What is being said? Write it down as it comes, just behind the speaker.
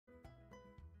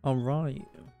Alright,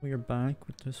 we are back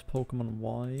with this Pokemon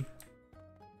Y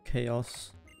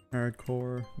Chaos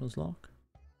Hardcore Nuzlocke.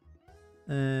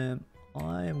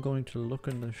 I am going to look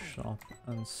in the shop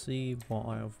and see what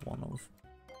I have one of.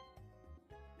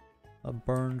 A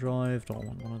burn drive, don't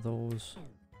want one of those.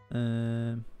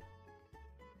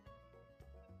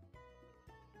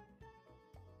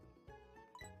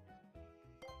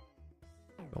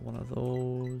 Got one of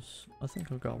those. I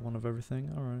think I've got one of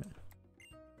everything, alright.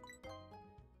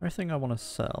 Everything I want to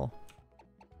sell.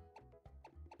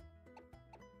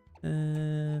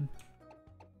 I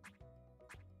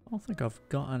don't think I've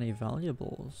got any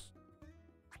valuables.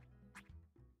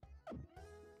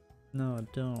 No, I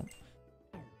don't.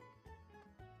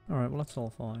 Alright, well that's all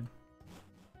fine.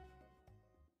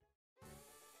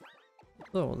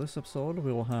 So, this episode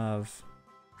we will have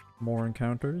more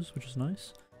encounters, which is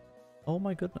nice. Oh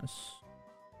my goodness.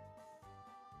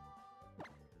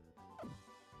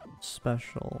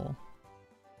 Special.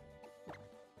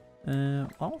 I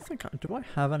don't think do I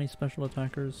have any special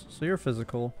attackers? So you're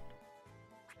physical.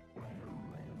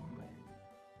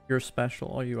 You're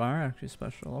special. Oh, you are actually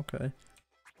special. Okay.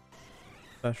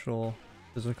 Special,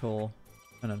 physical,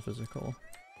 and then physical.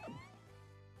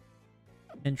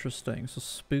 Interesting. So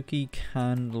Spooky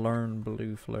can learn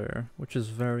Blue Flare, which is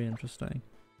very interesting.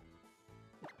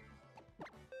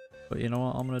 But you know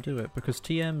what? I'm gonna do it because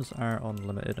TMs are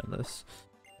unlimited in this.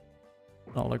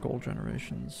 Not like old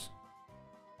generations.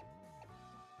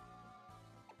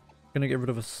 Gonna get rid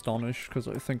of Astonish because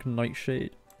I think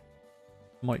Nightshade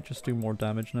might just do more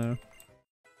damage now.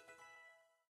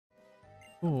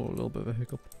 Oh, a little bit of a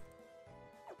hiccup.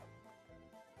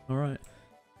 Alright.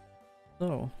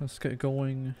 So, let's get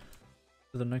going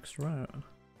to the next route.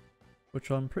 Which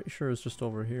I'm pretty sure is just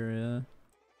over here, yeah.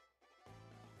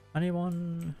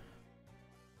 Anyone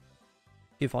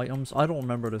give items? I don't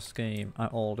remember this game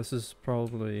at all. This is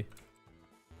probably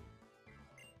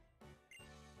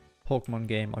Pokemon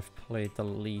game I've played the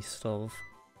least of.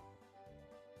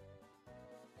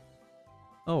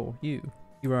 Oh, you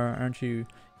are, aren't you?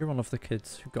 You're one of the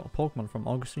kids who got a Pokemon from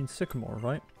Augustine Sycamore,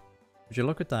 right? Would you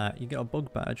look at that? You get a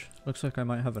bug badge. Looks like I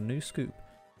might have a new scoop.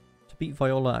 To beat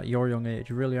Viola at your young age,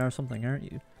 you really are something,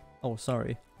 aren't you? Oh,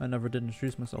 sorry. I never did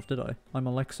introduce myself, did I? I'm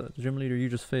Alexa. The gym leader you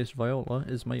just faced, Viola,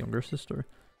 is my younger sister.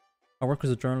 I work as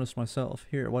a journalist myself.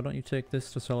 Here, why don't you take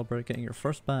this to celebrate getting your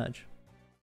first badge?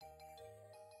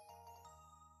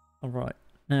 Alright,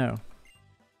 now,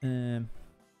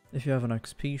 if you have an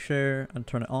XP share and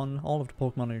turn it on, all of the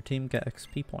Pokemon on your team get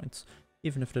XP points,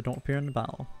 even if they don't appear in the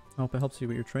battle. I hope it helps you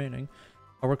with your training.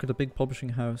 I work at a big publishing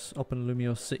house up in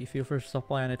Lumiose City. Feel free to stop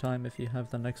by anytime if you have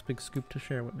the next big scoop to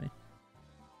share with me.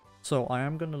 So I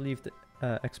am going to leave the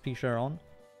XP share on.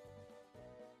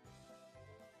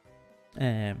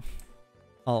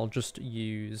 I'll just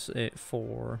use it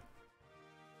for...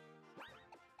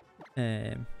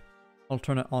 I'll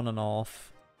turn it on and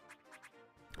off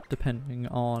depending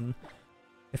on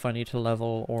if I need to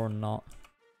level or not.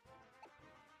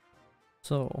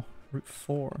 So, Route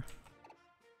 4.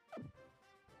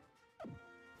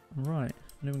 Right,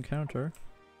 new encounter.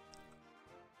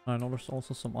 I know there's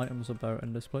also some items about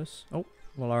in this place. Oh,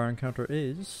 well our encounter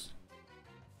is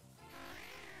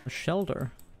a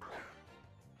Shelder.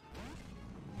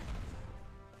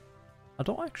 I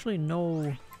don't actually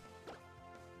know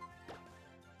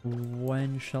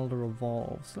when Shelder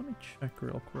evolves. Let me check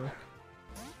real quick.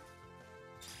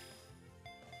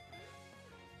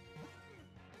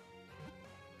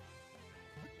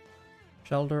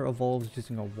 Shelder evolves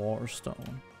using a Water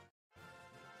Stone.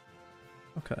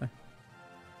 Okay.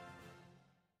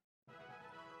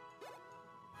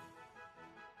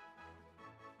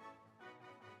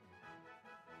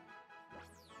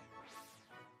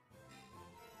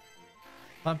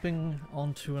 Clamping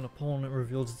onto an opponent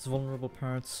reveals its vulnerable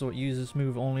parts, so it uses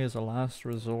move only as a last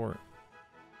resort.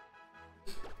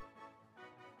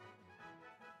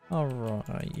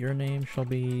 Alright, your name shall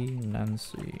be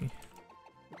Nancy.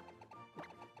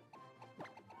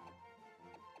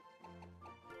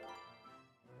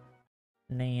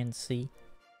 Nancy.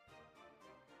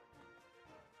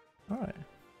 Alright,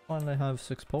 finally have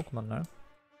 6 Pokemon now.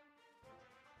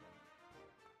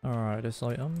 Alright, this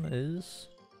item is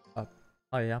a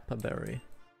Ayapa Berry.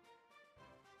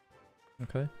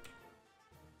 Okay.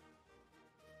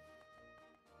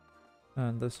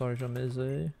 And this item is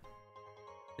a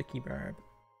Sticky Barb.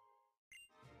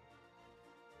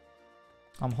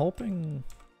 I'm hoping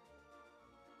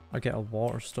I get a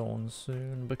Water Stone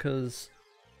soon because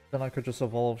then I could just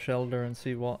evolve Shelder and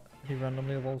see what he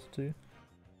randomly evolves to.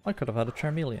 I could have had a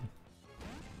Charmeleon.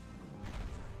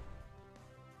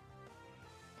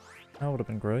 That would have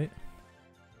been great.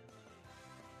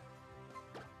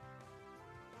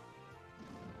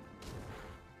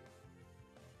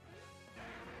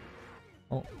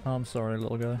 Oh, I'm sorry,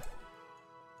 little guy.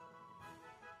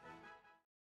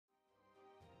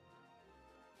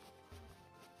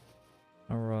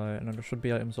 Alright, and then there should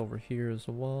be items over here as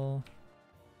well.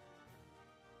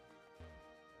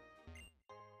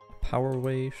 Power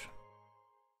weight.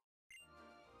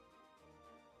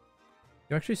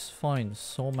 You actually find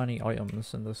so many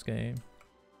items in this game. Is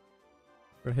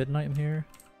there a hidden item here?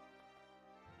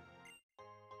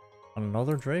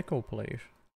 Another Draco plate.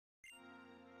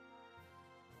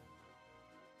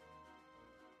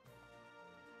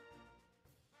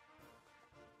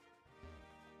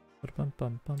 Bum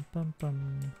bum bum bum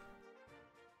bum.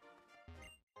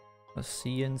 A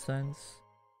sea incense.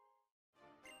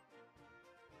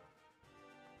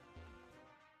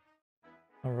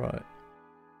 Alright.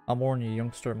 I'm warning you,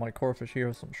 youngster, my corfish here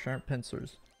has some sharp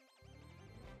pincers.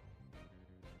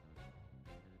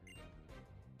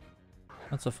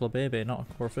 That's a flabebe, not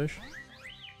a corfish.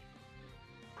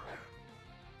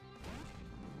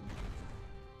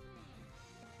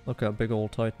 Look at a big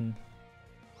old titan.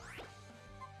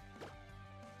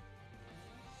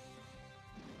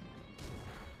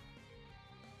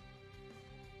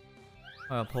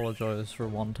 I apologize for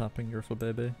one-tapping your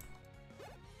flabebe.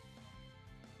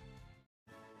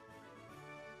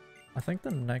 I think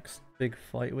the next big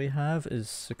fight we have is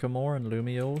Sycamore and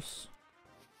Lumiose.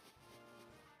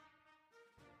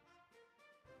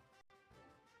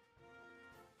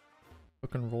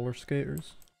 Fucking roller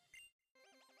skaters.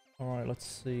 Alright, let's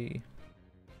see.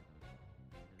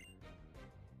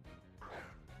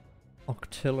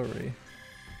 Octillery.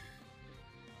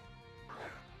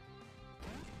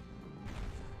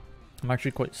 I'm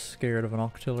actually quite scared of an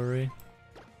Octillery.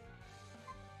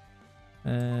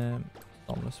 I'm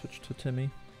gonna switch to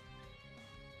Timmy.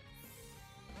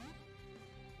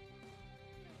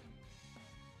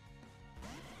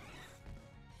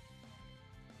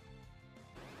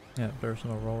 Yeah, there's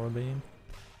an Aurora Beam.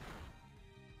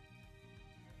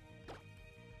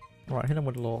 Right, hit him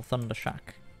with a little Thunder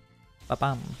Shack.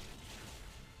 Ba-bam!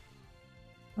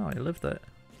 Oh, he lived it.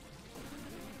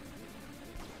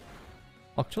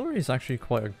 Octillery is actually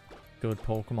quite a good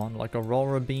Pokemon, like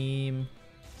Aurora Beam,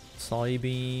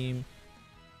 Psybeam,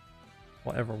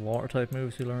 whatever water type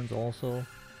moves he learns also.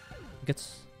 He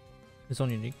gets his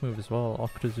own unique move as well,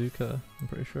 Octazooka, I'm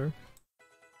pretty sure.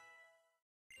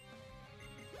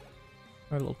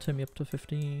 Alright, little Timmy up to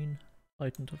 15,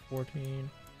 Titan to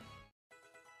 14,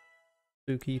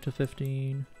 Suki to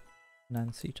 15,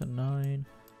 Nancy to 9.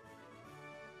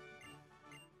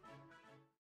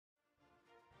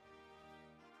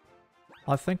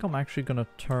 I think I'm actually gonna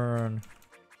turn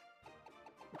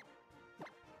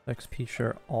XP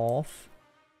share off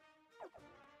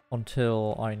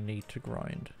until I need to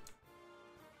grind.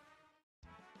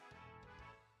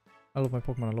 I love my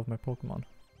Pokemon, I love my Pokemon.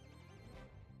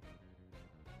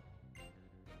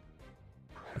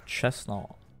 A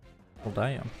chestnut. Well,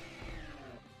 damn.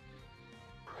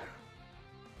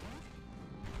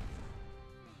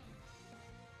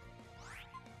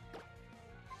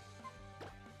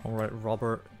 Alright,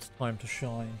 Robert, it's time to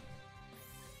shine.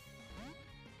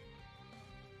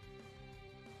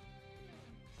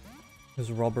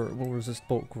 Because Robert will resist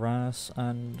both grass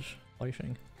and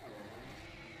fighting.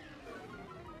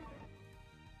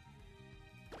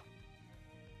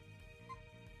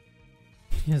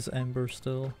 He has Ember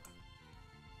still.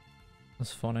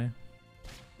 That's funny.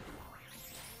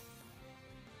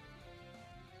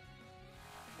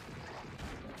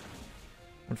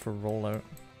 Went for rollout.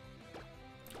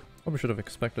 Probably should have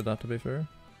expected that, to be fair.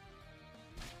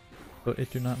 But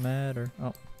it do not matter.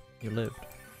 Oh, you lived.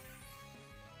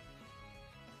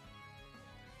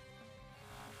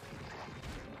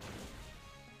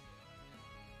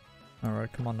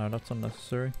 Alright, come on now, that's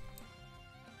unnecessary.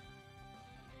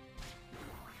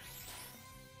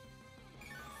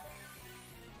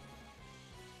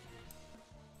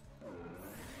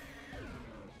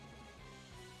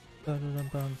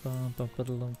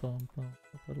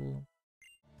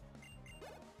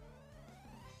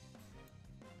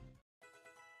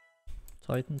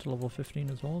 Titan to level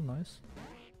 15 as well, nice.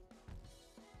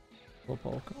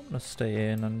 Slowpoke, I'm gonna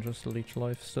stay in and just leech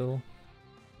life still.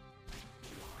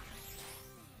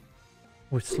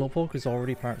 Wait, Slowpoke is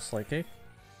already part Psychic?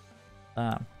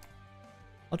 Damn.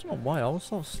 I don't know why, I always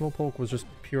thought Slowpoke was just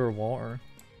pure water.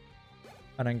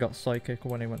 And then got Psychic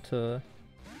when he went to...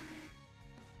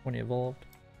 when he evolved.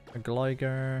 A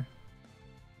Gligar.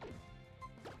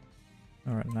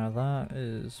 Alright, now that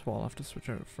is... well, I'll have to switch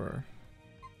out for...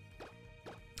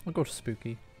 I'll go to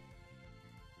Spooky.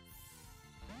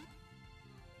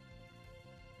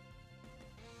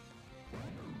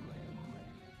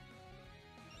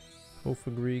 Go for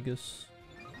Grigus.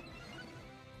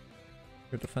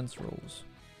 Your defense rolls.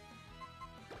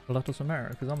 Well, that doesn't matter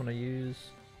because I'm gonna use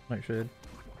Nightshade.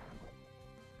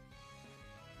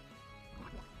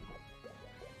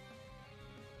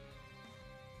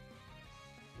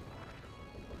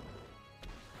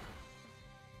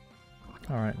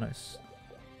 Alright, nice.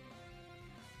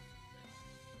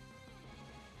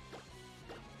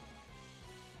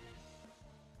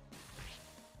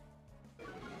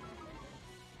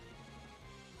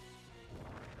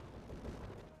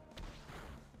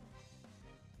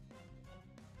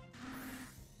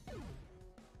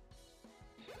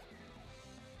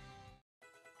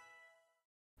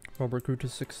 Robert grew to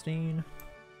 16.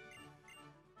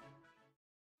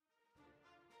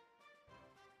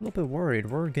 A little bit worried,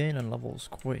 we're gaining levels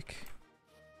quick.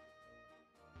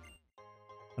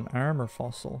 An armor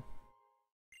fossil.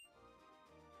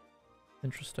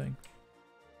 Interesting.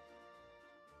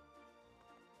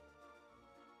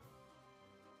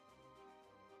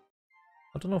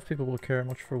 I don't know if people will care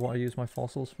much for what I use my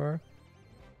fossils for.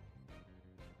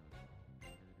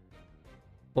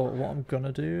 But what I'm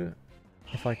gonna do,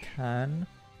 if I can,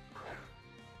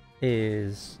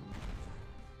 is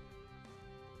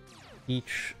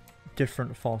each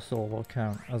different fossil will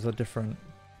count as a different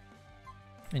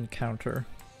encounter.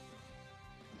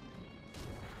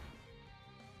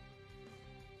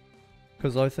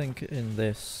 Because I think in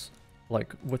this,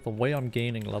 like, with the way I'm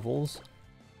gaining levels,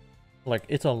 like,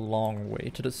 it's a long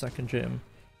way to the second gym.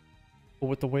 But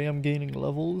with the way I'm gaining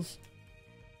levels,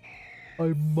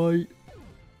 I might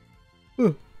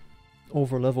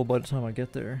over level by the time I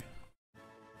get there.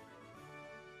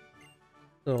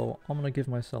 So I'm gonna give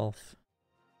myself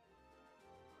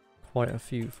quite a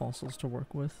few fossils to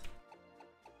work with.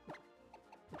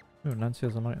 Ooh, Nancy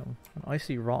has an item. An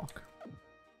icy rock.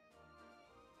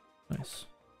 Nice.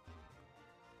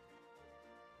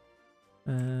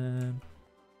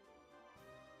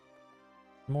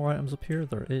 More items up here?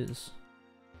 There is.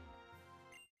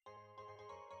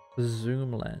 The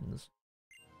zoom lens.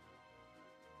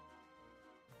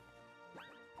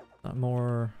 That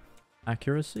more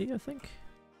accuracy, I think?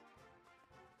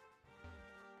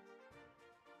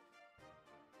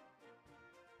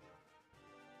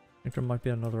 I think there might be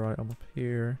another item up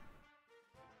here.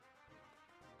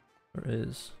 There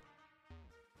is.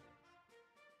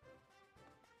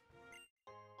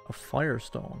 A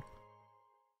firestone.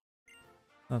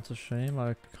 That's a shame,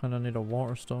 I kinda need a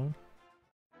water stone.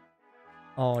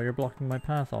 Oh, you're blocking my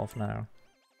path off now.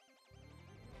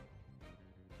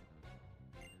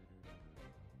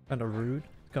 Kinda rude.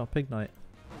 It's got a pig knight.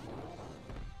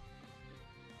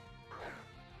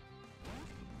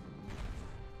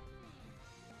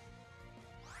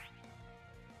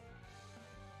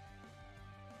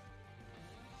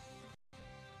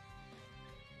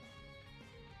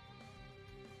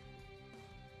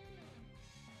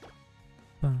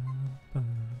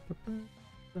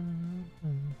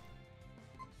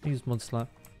 Use mud slap.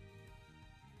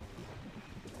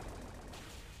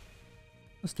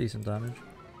 That's decent damage.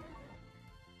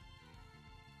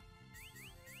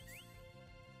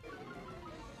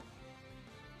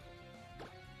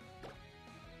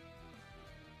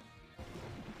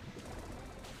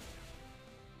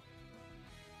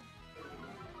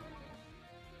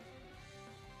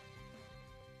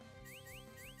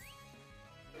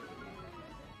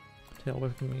 Tail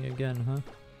whipping me again, huh?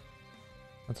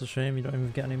 That's a shame you don't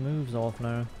even get any moves off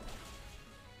now.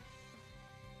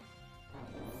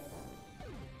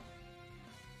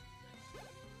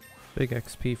 Big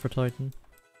XP for Titan.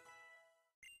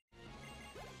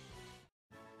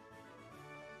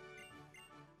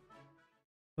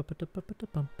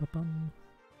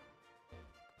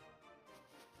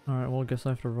 Alright, well I guess I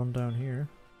have to run down here.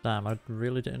 Damn, I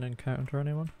really didn't encounter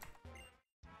anyone.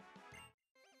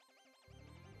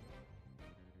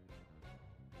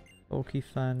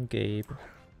 Fan Gabe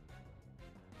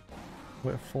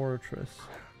with a fortress.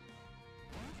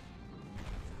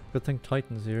 Good thing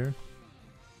Titan's here.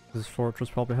 This fortress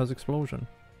probably has explosion.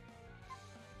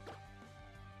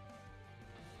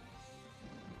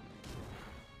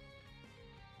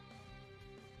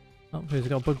 Oh, he's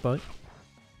got a bug bite.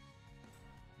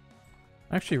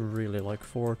 I actually really like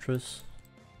fortress,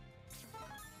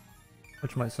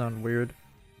 which might sound weird.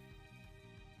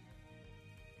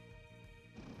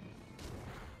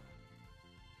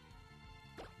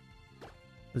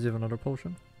 Does he have another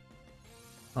potion?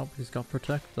 Oh, he's got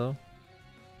protect though.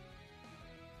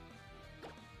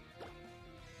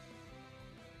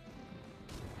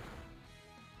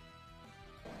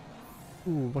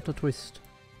 Ooh, what a twist.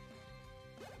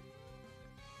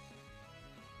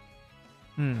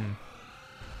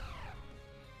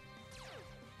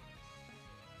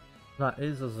 That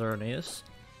is a Xerneas.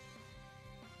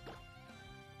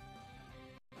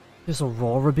 There's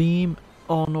Aurora Beam?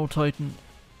 Oh no, Titan.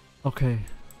 Okay.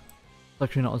 It's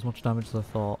actually not as much damage as I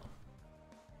thought.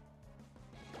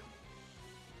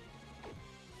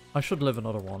 I should live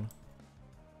another one.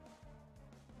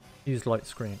 Use light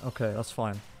screen. Okay, that's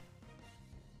fine.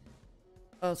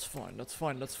 That's fine, that's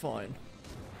fine, that's fine.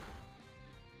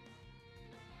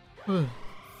 Got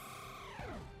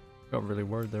really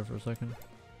worried there for a second.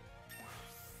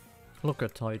 Look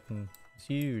at Titan. It's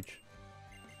huge.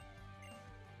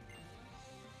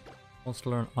 Wants to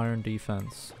learn Iron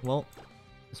Defense. Well,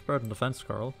 it's better than Defense,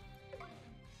 Carl.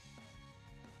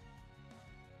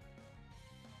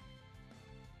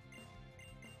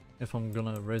 If I'm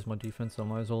gonna raise my defense, I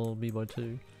might as well be by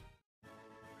 2.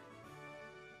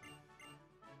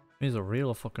 He's a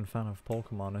real fucking fan of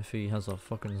Pokemon if he has a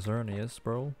fucking Xerneas,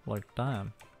 bro. Like,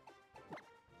 damn.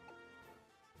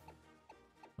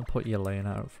 I'll put you laying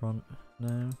out front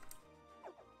now.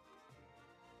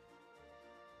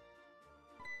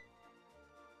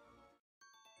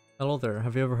 Hello there,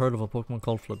 have you ever heard of a Pokemon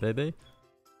called Flabebe?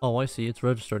 Oh, I see, it's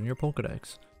registered in your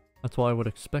Pokedex. That's what I would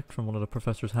expect from one of the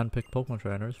professor's hand-picked Pokemon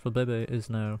trainers. Flabebe is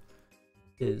now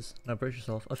brace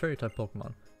yourself, a fairy-type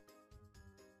Pokemon.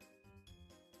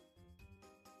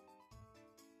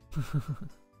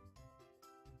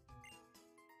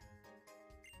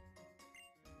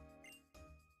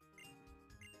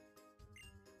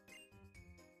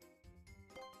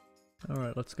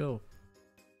 Alright, let's go.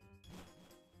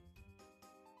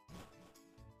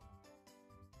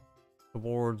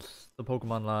 Towards the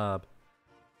Pokemon Lab.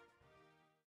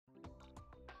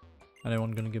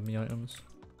 Anyone gonna give me items?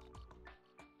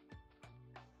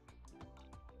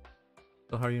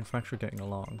 So how are you and Fracture getting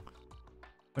along?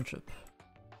 Friendship.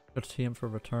 Got to TM for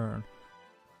return.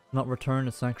 Not return,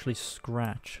 it's actually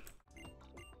scratch.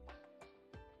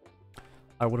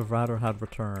 I would have rather had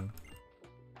return.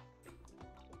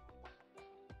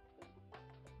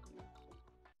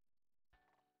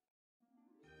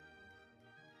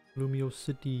 Lumio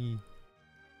City.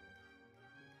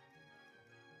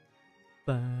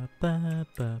 Ba ba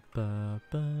ba ba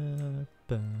ba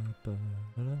ba ba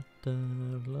da da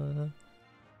la.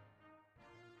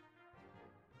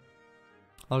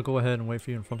 I'll go ahead and wait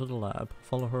for you in front of the lab.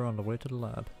 Follow her on the way to the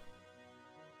lab.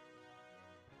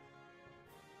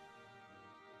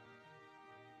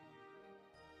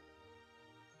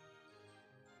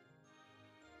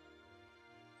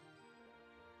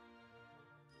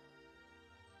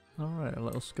 Alright,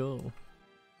 let us go.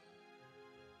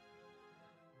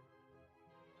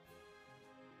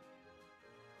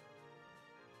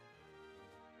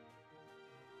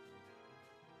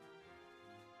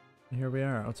 And here we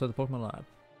are, outside the Pokemon Lab.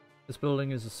 This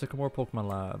building is a Sycamore Pokemon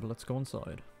Lab. Let's go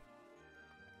inside.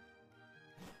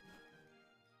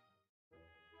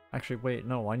 Actually, wait,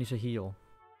 no, I need to heal.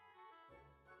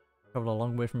 Traveled a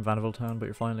long way from Vanderbilt Town, but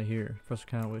you're finally here. Professor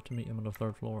can't wait to meet him on the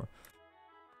 3rd floor.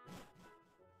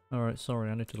 Alright, sorry,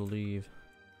 I need to leave.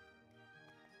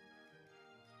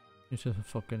 Need to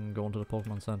fucking go into the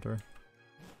Pokemon Center.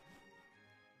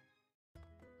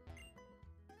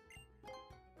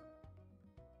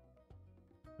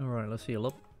 Alright, let's heal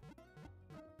up.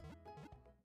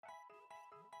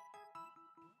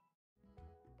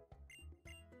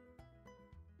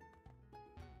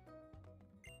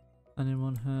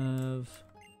 Anyone have...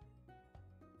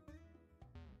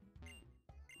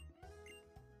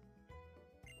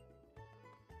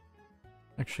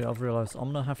 Actually, I've realized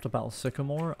I'm gonna have to battle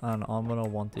Sycamore, and I'm gonna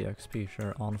want the XP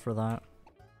share on for that.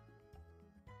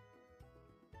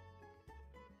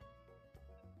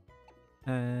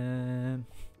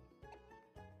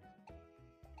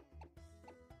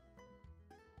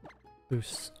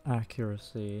 Boosts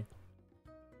accuracy.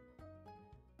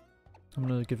 I'm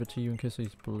gonna give it to you in case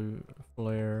he's blue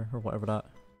flare or whatever that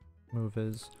move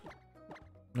is.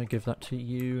 I'm gonna give that to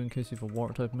you in case you have a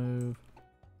water type move.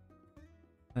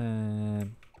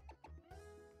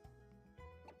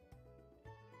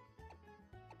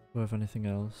 Do I have anything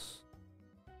else?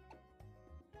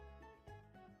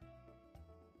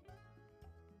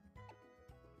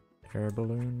 Air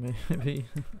balloon, maybe?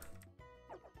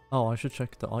 Oh, I should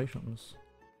check the items.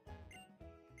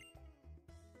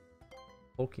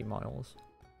 Pokemiles.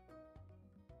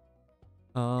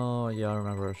 Oh, yeah, I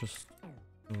remember. It's just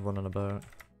running about.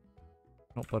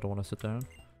 Nope, I don't want to sit down.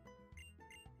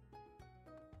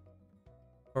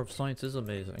 Power of Science is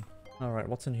amazing. Alright,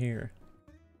 what's in here?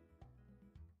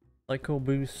 Psycho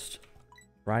Boost,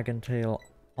 Dragon Tail,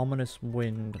 Ominous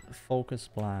Wind, Focus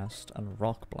Blast, and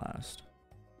Rock Blast.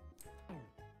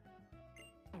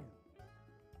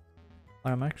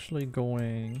 I'm actually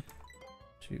going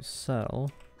to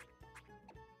sell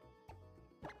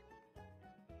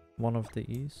one of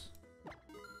these.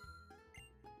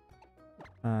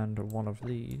 and one of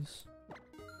these.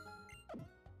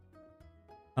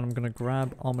 And I'm gonna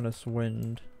grab Ominous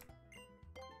Wind.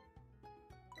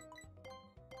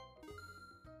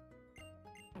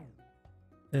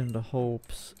 In the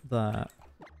hopes that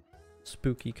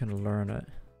Spooky can learn it.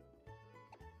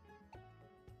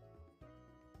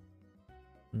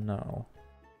 No.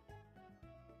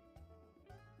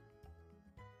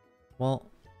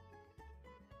 Well,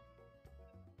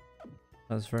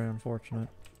 that's very unfortunate.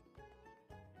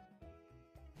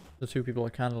 The two people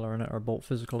that can learn it are both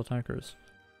physical attackers.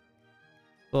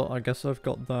 But I guess I've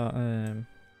got that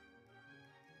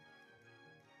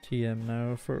TM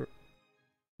now for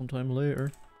sometime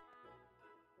later.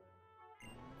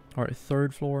 Alright,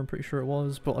 3rd floor I'm pretty sure it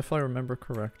was, but if I remember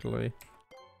correctly,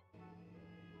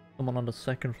 someone on the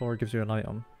 2nd floor gives you an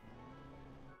item.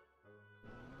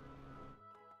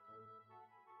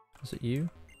 Is it you?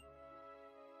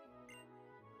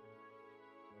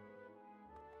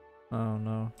 Oh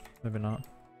no, maybe not.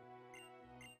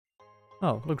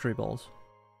 Oh, luxury balls.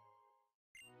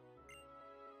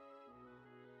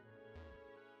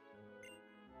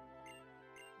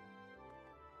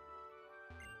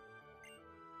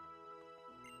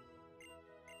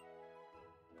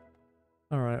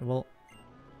 Alright, well,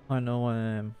 I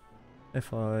know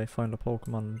if I find a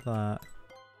Pokemon that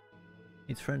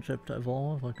needs friendship to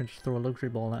evolve, I can just throw a luxury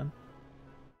ball at him.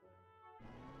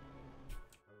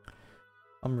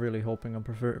 I'm really hoping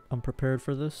I'm prepared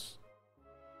for this.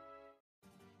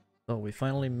 So we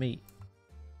finally meet.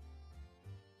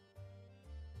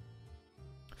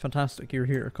 Fantastic, you're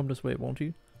here. Come this way, won't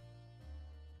you?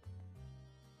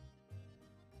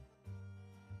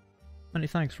 Many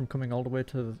thanks for coming all the way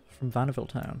from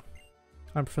Vanderbilt Town.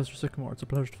 I'm Professor Sycamore. It's a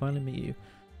pleasure to finally meet you.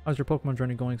 How's your Pokemon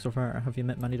journey going so far? Have you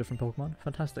met many different Pokemon?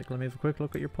 Fantastic. Let me have a quick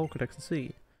look at your Pokedex and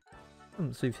see.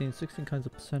 So you've seen 16 kinds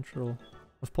of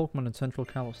Pokemon in Central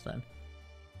Kalos then.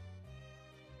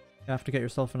 You have to get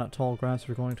yourself in that tall grass if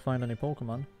you're going to find any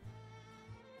Pokemon.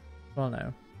 Well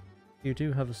now, you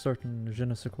do have a certain je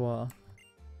ne sais quoi.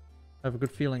 I have a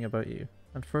good feeling about you.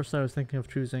 At first I was thinking of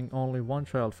choosing only one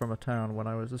child from a town when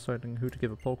I was deciding who to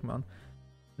give a Pokemon.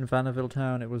 In Vanderbilt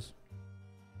Town it was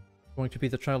going to be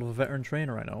the child of a veteran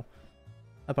trainer I know.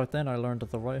 About then I learned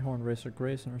that the Rhyhorn racer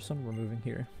Grace and her son were moving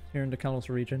here. Here in the Kalos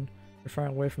region, you're far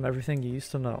away from everything you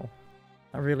used to know.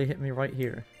 That really hit me right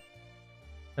here.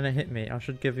 Then it hit me, I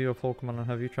should give you a Pokemon and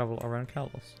have you travel around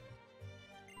Kalos.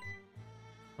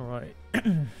 Alright,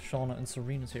 Shauna and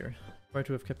Serena's here. Sorry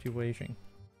to have kept you waiting.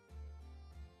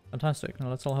 Fantastic, now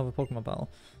let's all have a Pokemon battle.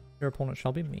 Your opponent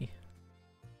shall be me.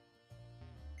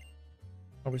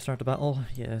 Shall we start the battle?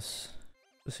 Yes.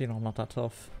 Just, you know, I'm not that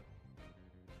tough.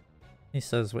 He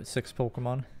says with 6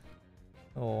 Pokemon.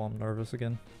 Oh, I'm nervous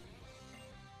again.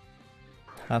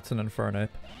 That's an Infernape.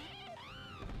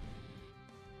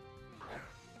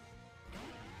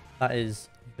 That is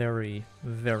very,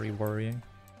 very worrying.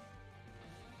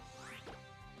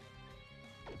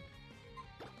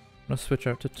 I'm gonna switch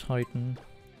out to Titan.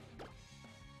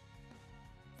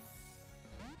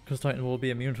 Because Titan will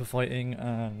be immune to fighting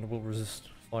and will resist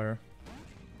fire.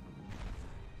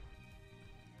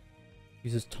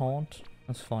 Uses Taunt,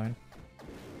 that's fine.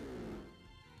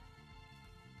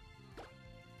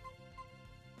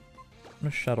 I'm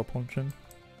gonna Shadow Punch him.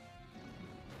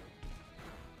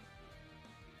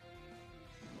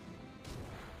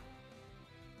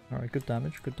 Alright, good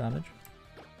damage, good damage.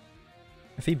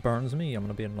 If he burns me, I'm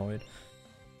gonna be annoyed.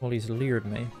 Well, he's leered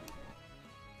me.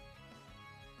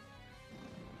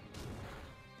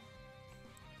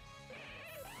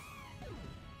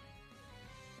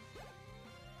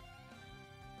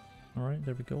 Alright,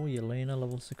 there we go. Yelena,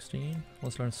 level 16.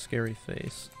 Let's learn Scary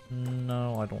Face.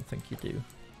 No, I don't think you do.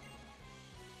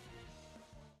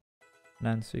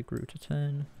 Nancy grew to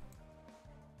 10.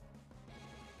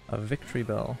 A Victory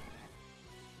Bell.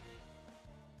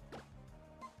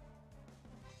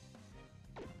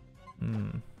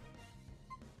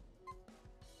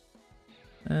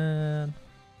 And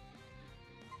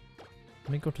let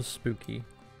me go to Spooky.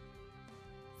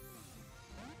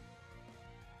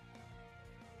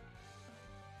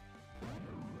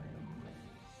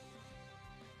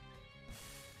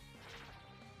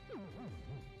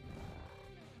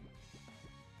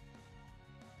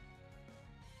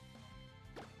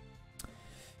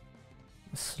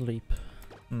 Sleep.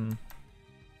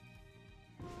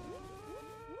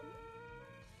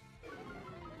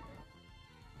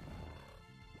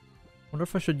 Wonder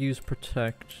if I should use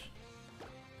Protect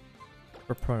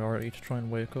for priority to try and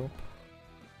wake up.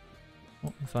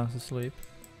 Oh, I'm fast asleep.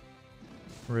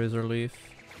 Razor Leaf.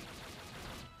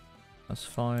 That's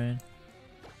fine.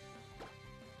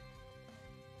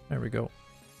 There we go.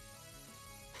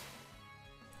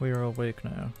 We are awake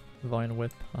now. Vine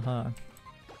Whip, haha.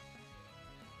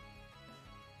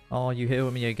 Oh, you hit it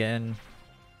with me again.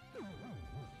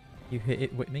 You hit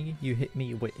it with me? You hit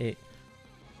me with it.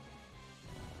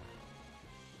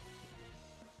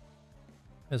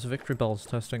 His victory bell's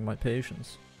testing my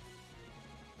patience.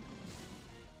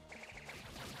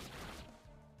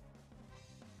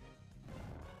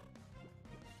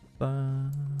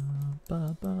 Ba,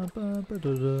 ba, ba, ba, ba,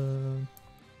 da, da.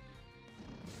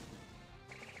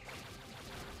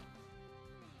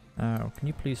 Ow, can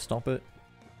you please stop it?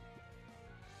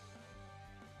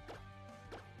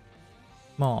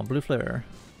 Come on, blue flare.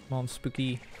 Come on,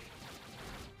 spooky.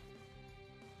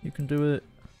 You can do it.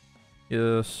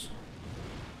 Yes.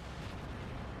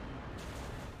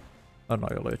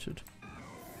 Annihilated.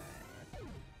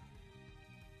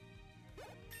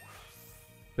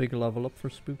 Big level up for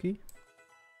Spooky.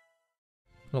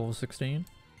 Level 16.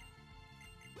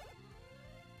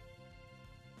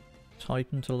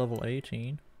 Titan to level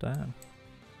 18. Damn.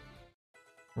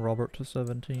 Robert to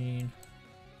 17.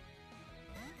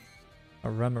 A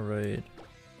Remoraid.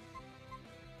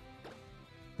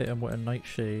 Hit him with a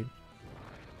Nightshade.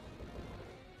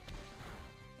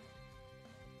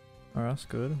 Oh, that's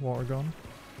good. Water gun.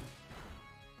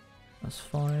 That's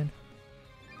fine.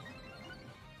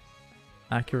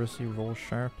 Accuracy rolls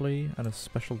sharply and a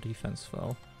special defense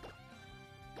fell.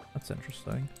 That's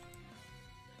interesting.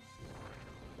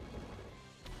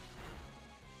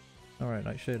 Alright,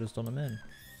 Nightshade has done him in.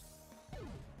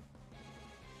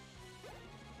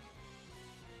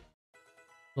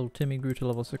 Little Timmy grew to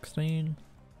level 16.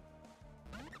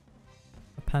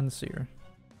 A Panseer.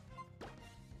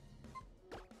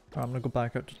 Alright, I'm gonna go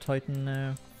back out to Titan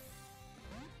now.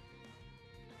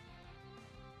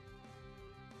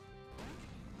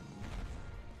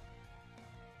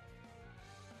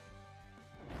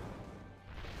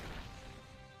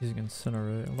 Using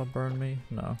Incinerate. Will that burn me?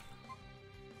 No.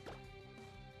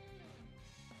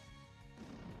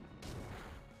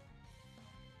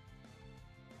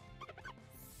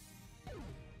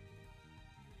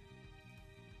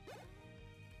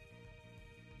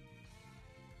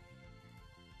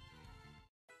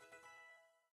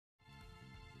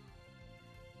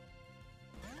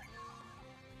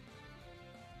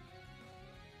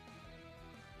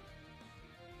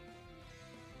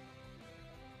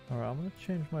 Alright, I'm gonna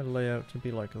change my layout to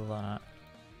be like that.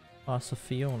 That's a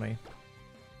Fione.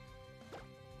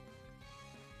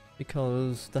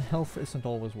 Because the health isn't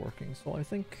always working, so I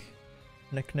think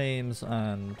nicknames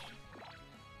and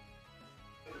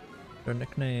their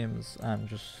nicknames and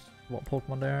just what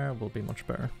Pokemon they are will be much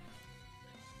better.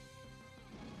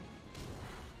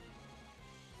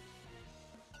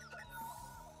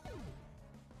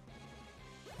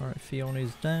 Alright,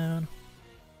 Fione's down.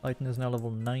 Titan is now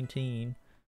level 19.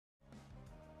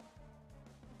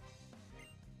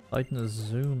 Titan is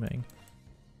zooming.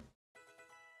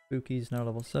 Spooky's now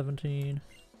level 17.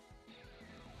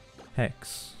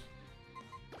 Hex.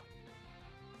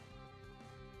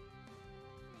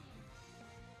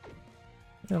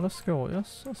 Yeah, let's go.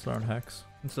 Yes, let's learn Hex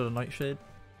instead of Nightshade.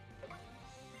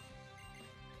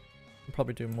 It'll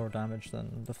probably do more damage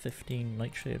than the 15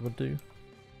 Nightshade would do.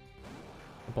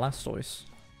 A Blastoise.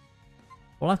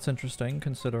 Well, that's interesting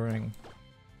considering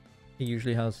he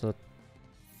usually has a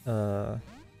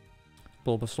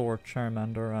Bulbasaur,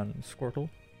 Charmander, and Squirtle.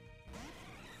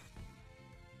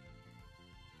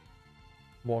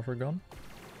 Water gun.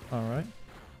 Alright.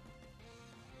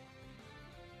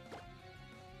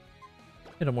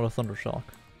 Hit him with a Thunder Shock.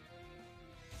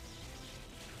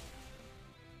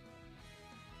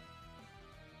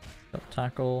 Got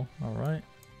Tackle. Alright.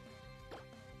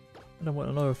 Hit him with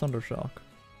another Thunder Shock.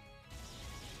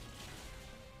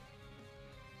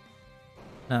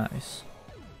 Nice.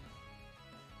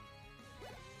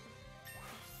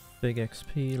 Big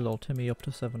XP, little Timmy up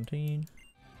to 17.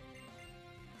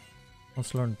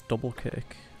 Let's learn Double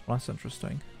Kick. Well, that's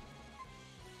interesting.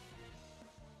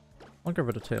 I'll give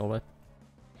it a Tail Whip.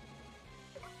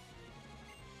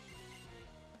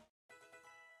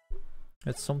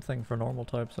 It's something for normal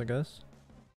types, I guess.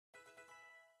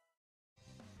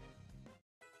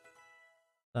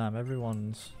 Damn,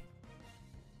 everyone's...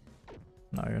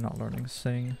 No, you're not learning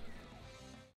Sing.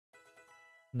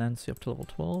 Nancy up to level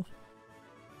 12.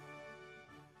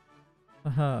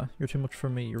 Haha, you're too much for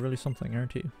me. You're really something,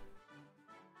 aren't you?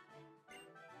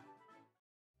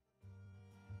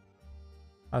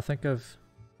 I think I've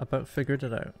about figured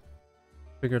it out.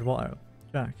 Figured what out?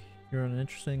 Jack, you're an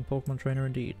interesting Pokemon trainer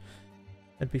indeed.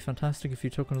 It'd be fantastic if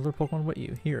you took another Pokemon with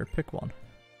you. Here, pick one.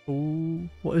 Oh,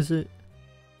 what is it?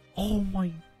 Oh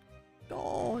my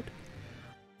god!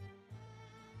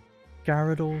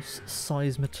 Gyarados,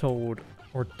 Seismitoad,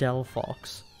 or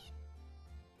Delphox.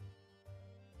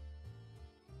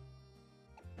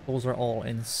 Those are all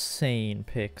insane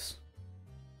picks.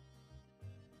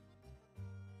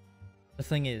 The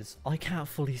thing is, I can't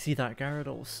fully see that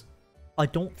Gyarados. I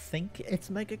don't think it's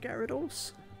Mega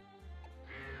Gyarados.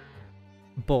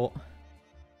 But,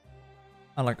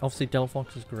 and like, obviously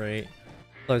Delphox is great.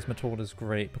 Seismitoad is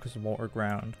great because of water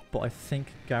ground. But I think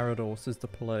Gyarados is the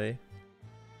play.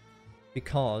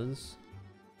 Because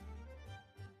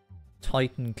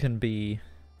Titan can be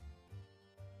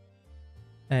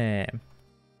in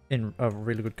a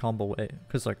really good combo way.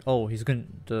 Because like, oh,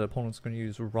 the opponent's gonna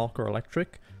use Rock or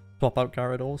Electric. Swap out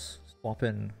Gyarados, swap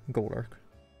in Golurk.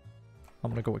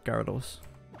 I'm gonna go with Gyarados.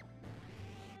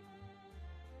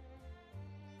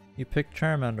 You picked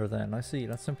Charmander then, I see,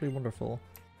 that's simply wonderful.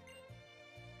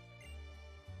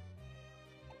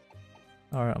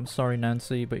 Alright, I'm sorry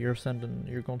Nancy, but you're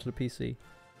going to the PC.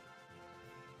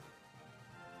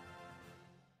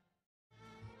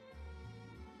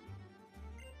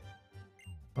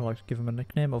 I'd like to give him a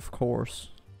nickname, of course.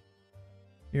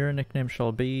 Your nickname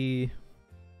shall be...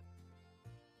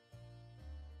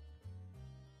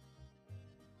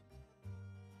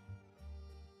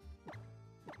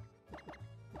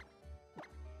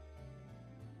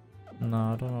 No,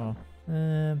 I don't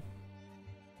know.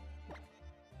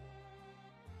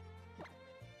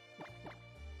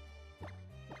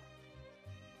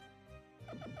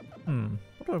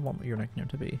 What do I want your nickname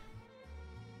to be?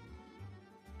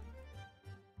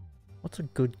 What's a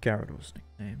good Gyarados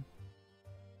nickname?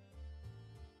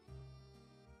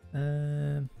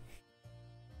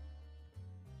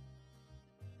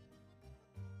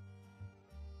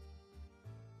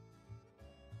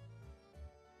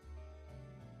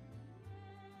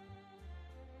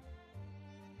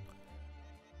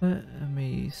 Let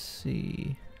me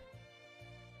see.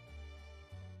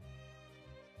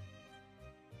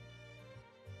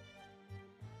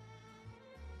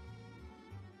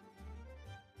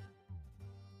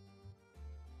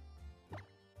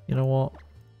 You know what?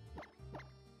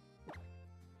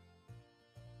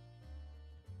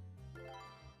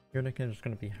 Your nickname is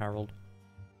going to be Harold.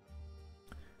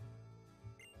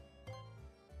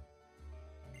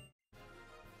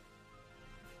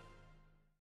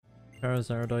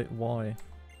 Charizardite, why?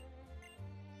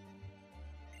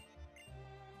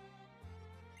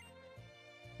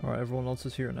 Alright, everyone else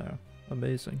is here now.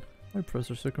 Amazing. Hi,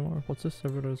 Professor Sycamore. What's this?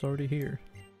 Everyone is already here.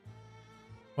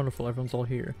 Wonderful, everyone's all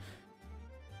here.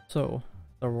 So,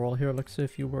 that we're all here, let's say a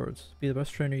few words. Be the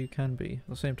best trainer you can be. At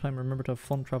the same time, remember to have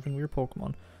fun traveling with your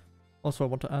Pokemon. Also, I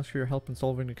want to ask for your help in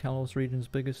solving the Kalos region's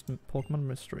biggest Pokemon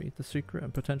mystery, the secret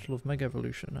and potential of Mega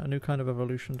Evolution, a new kind of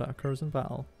evolution that occurs in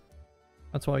battle.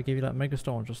 That's why I gave you that Mega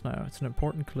Stone just now. It's an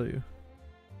important clue.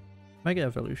 Mega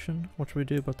Evolution? What should we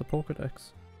do about the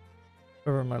Pokedex?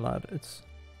 However, my lad, it's...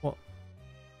 what?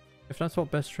 If that's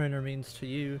what best trainer means to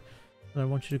you, then I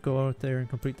want you to go out there and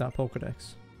complete that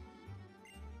Pokedex.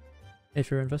 If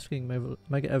you're investigating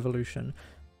Mega Evolution,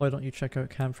 why don't you check out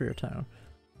Camphor Town?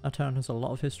 That town has a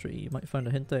lot of history, you might find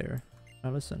a hint there.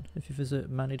 Now listen, if you visit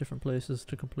many different places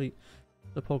to complete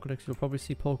the Pokedex, you'll probably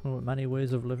see Pokemon with many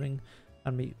ways of living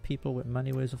and meet people with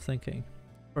many ways of thinking.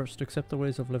 First, accept the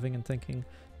ways of living and thinking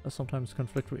that sometimes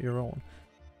conflict with your own,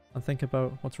 and think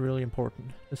about what's really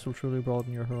important. This will truly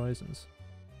broaden your horizons.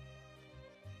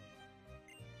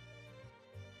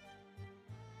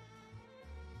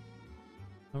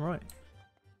 Alright.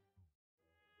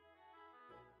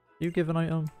 You give an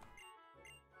item?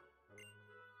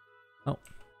 Oh.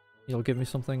 You'll give me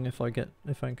something if I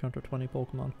encounter 20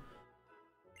 Pokemon.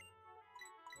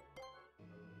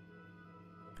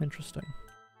 Interesting.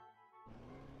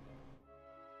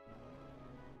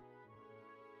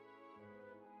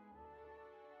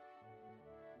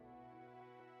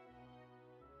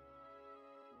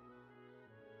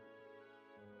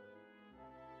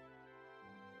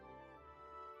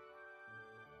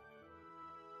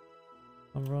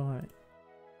 Alright.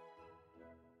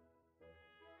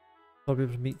 I'll be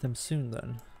able to meet them soon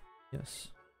then. Yes.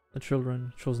 The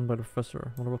children chosen by the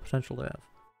professor. I wonder what potential they have.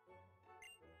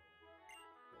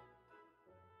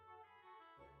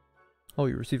 Oh,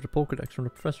 you received a Pokedex from the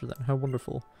professor then. How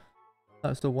wonderful.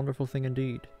 That is the wonderful thing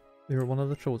indeed. You are one of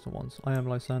the chosen ones. I am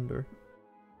Lysander.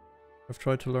 I've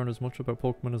tried to learn as much about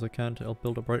Pokemon as I can to help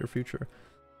build a brighter future.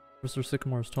 Professor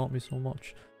Sycamore has taught me so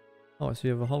much. Oh, I see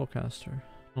you have a Holocaster.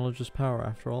 Knowledge is power,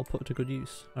 after all, put to good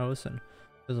use. Now listen,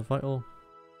 it's vital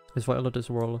that this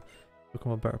world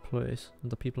become a better place,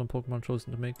 and the people in Pokemon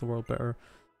chosen to make the world better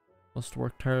must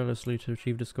work tirelessly to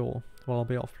achieve this goal. While I'll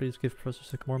be off, please give Professor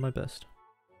Sycamore my best.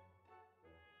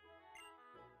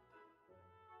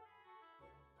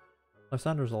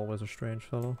 Lysander's always a strange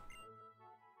fellow.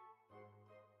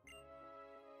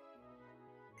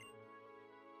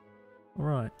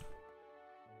 Alright.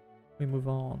 We move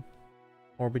on.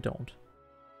 Or we don't.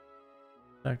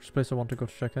 Next place I want to go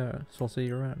to check out, so I'll see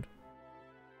you around.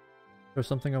 There's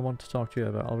something I want to talk to you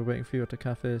about. I'll be waiting for you at the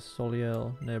Cafe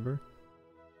Soliel, neighbour.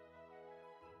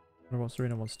 I wonder what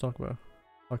Serena wants to talk about.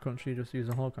 Why couldn't she just use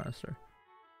a hall canister?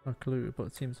 No clue, but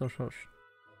it seems hush hush.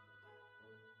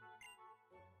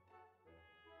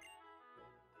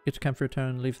 Get to Campfire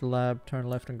Town, leave the lab, turn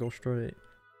left and go straight.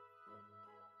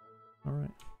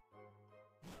 Alright.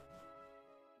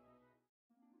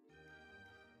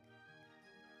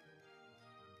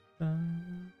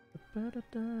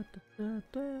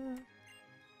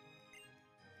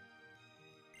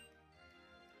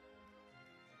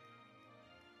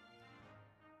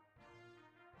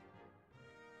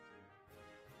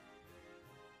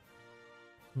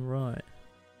 Right.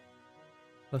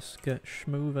 Let's get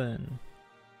schmovin'.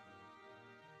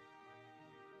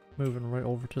 Moving right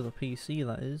over to the PC,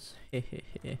 that is.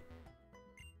 Hehehe.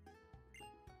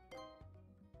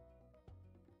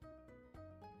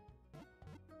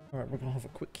 Alright, we're gonna have a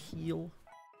quick heal.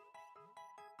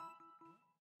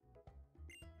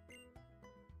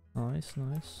 Nice,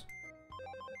 nice.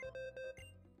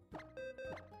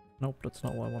 Nope, that's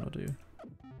not what I want to do.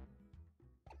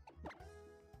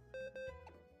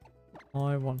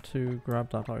 I want to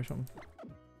grab that item.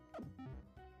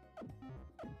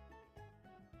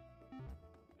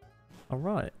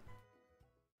 Alright.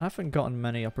 I haven't gotten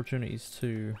many opportunities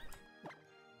to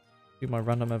do my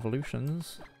random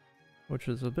evolutions, which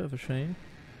is a bit of a shame.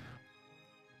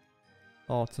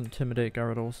 Oh, it's Intimidate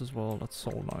Gyarados as well, that's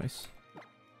so nice.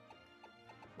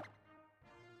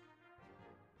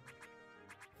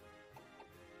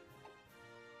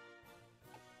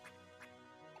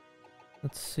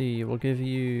 Let's see, we'll give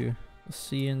you a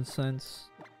Sea Incense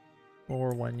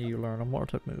or when you learn a water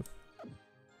type move.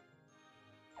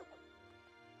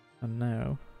 And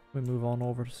now we move on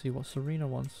over to see what Serena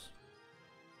wants.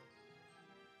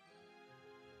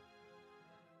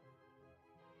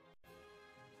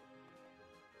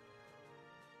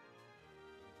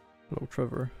 Hello,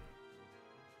 Trevor.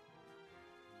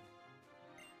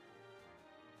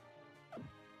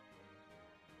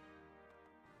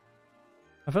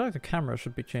 I feel like the camera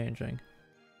should be changing.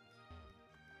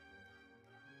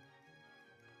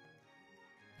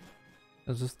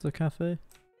 Is this the cafe?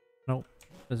 Nope.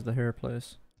 This is the hair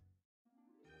place.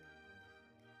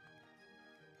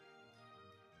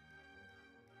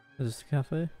 Is this the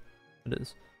cafe? It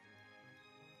is.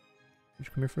 Would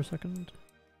you come here for a second?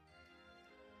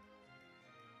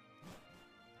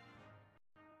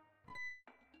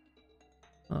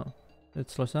 Oh.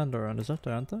 It's Lysander, and is that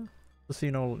Diantha?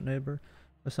 Casino neighbor.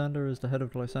 Lysander is the head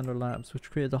of Lysander Labs,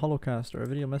 which created the Holocaster, a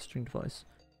video messaging device.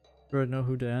 You already know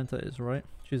who Diantha is, right?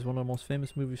 She's one of the most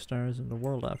famous movie stars in the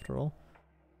world, after all.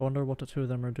 I wonder what the two of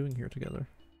them are doing here together.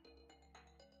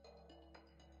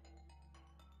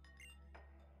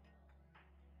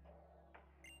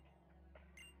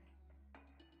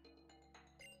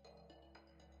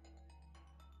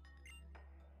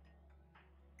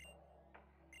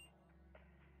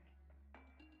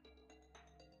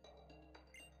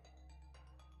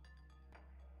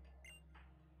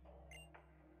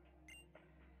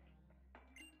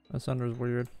 Lysander's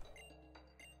weird.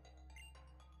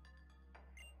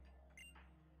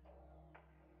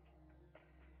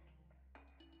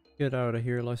 Get out of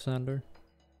here, Lysander.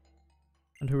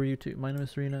 And who are you two? My name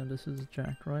is Serena and this is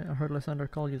Jack, right? I heard Lysander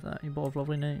call you that. You both have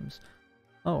lovely names.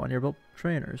 Oh, and you're both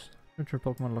trainers. Don't your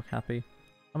Pokemon look happy?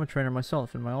 I'm a trainer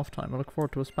myself in my off time. I look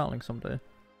forward to us battling someday.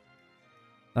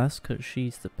 That's cause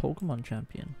she's the Pokemon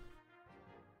champion.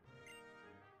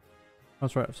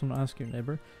 That's right, I have something to ask you,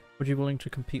 neighbor. Would you be willing to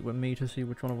compete with me to see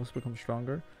which one of us becomes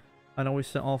stronger? I know we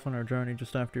set off on our journey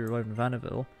just after you arrived in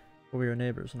Vanderville, but we're your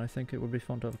neighbors, and I think it would be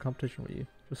fun to have a competition with you.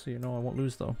 Just so you know, I won't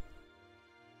lose though.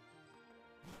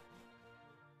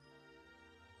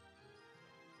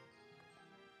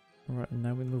 Alright, and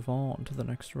now we move on to the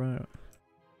next route.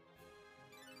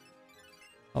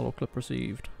 Hollow clip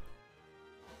received.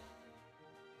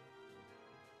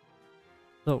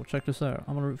 So, check this out.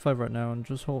 I'm on Route 5 right now and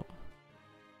just hold...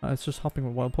 it's just hopping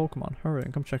with wild Pokemon. Hurry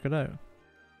and come check it out.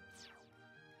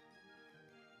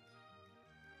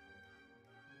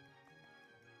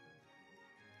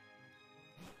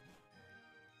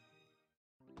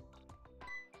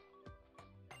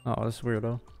 Oh, this is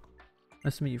weirdo.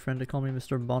 Nice to meet you, friend. They call me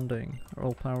Mr. Bonding. Or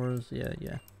all powers. Yeah,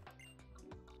 yeah.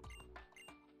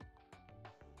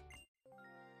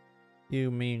 You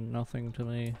mean nothing to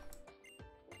me.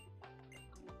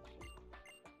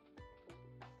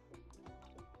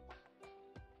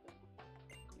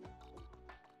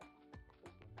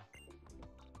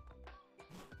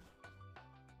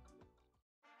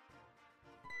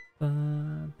 Wait,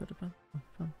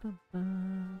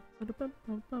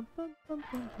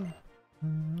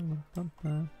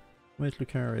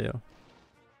 Lucario.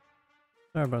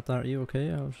 Sorry about that, are you okay?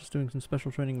 I was just doing some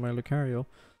special training in my Lucario,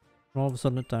 and all of a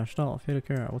sudden it dashed off. Hey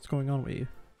Lucario, what's going on with you?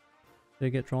 Did you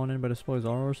get drawn in by this boy's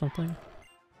aura or something?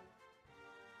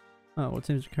 Oh, it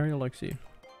seems Lucario likes you.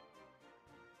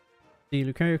 See,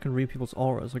 Lucario can read people's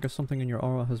auras. I guess something in your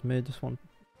aura has made this one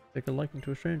take a liking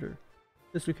to a stranger.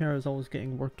 This Lucario is always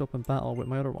getting worked up in battle with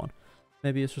my other one.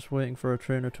 Maybe it's just waiting for a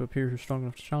trainer to appear who's strong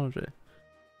enough to challenge it.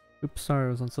 Oops, sorry,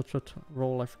 I was on such a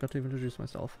roll I forgot to even introduce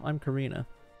myself. I'm Karina,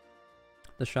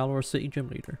 the Shallower City Gym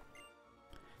Leader.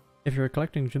 If you're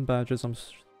collecting gym badges, I'm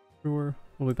sure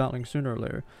we'll be battling sooner or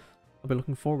later. I'll be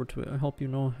looking forward to it. I hope you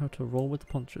know how to roll with the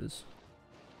punches.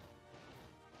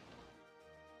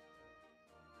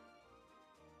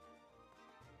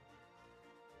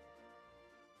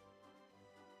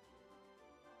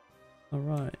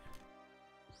 Alright.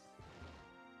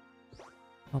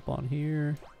 Hop on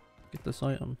here. Get this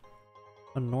item.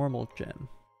 A normal gem.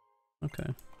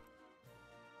 Okay.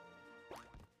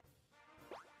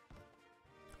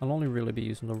 I'll only really be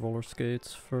using the roller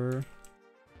skates for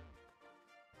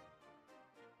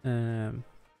or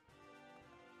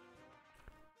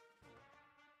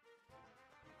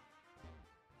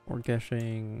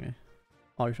getting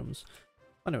items.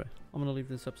 Anyway, I'm gonna leave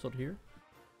this episode here.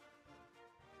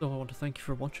 So I want to thank you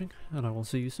for watching, and I will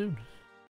see you soon.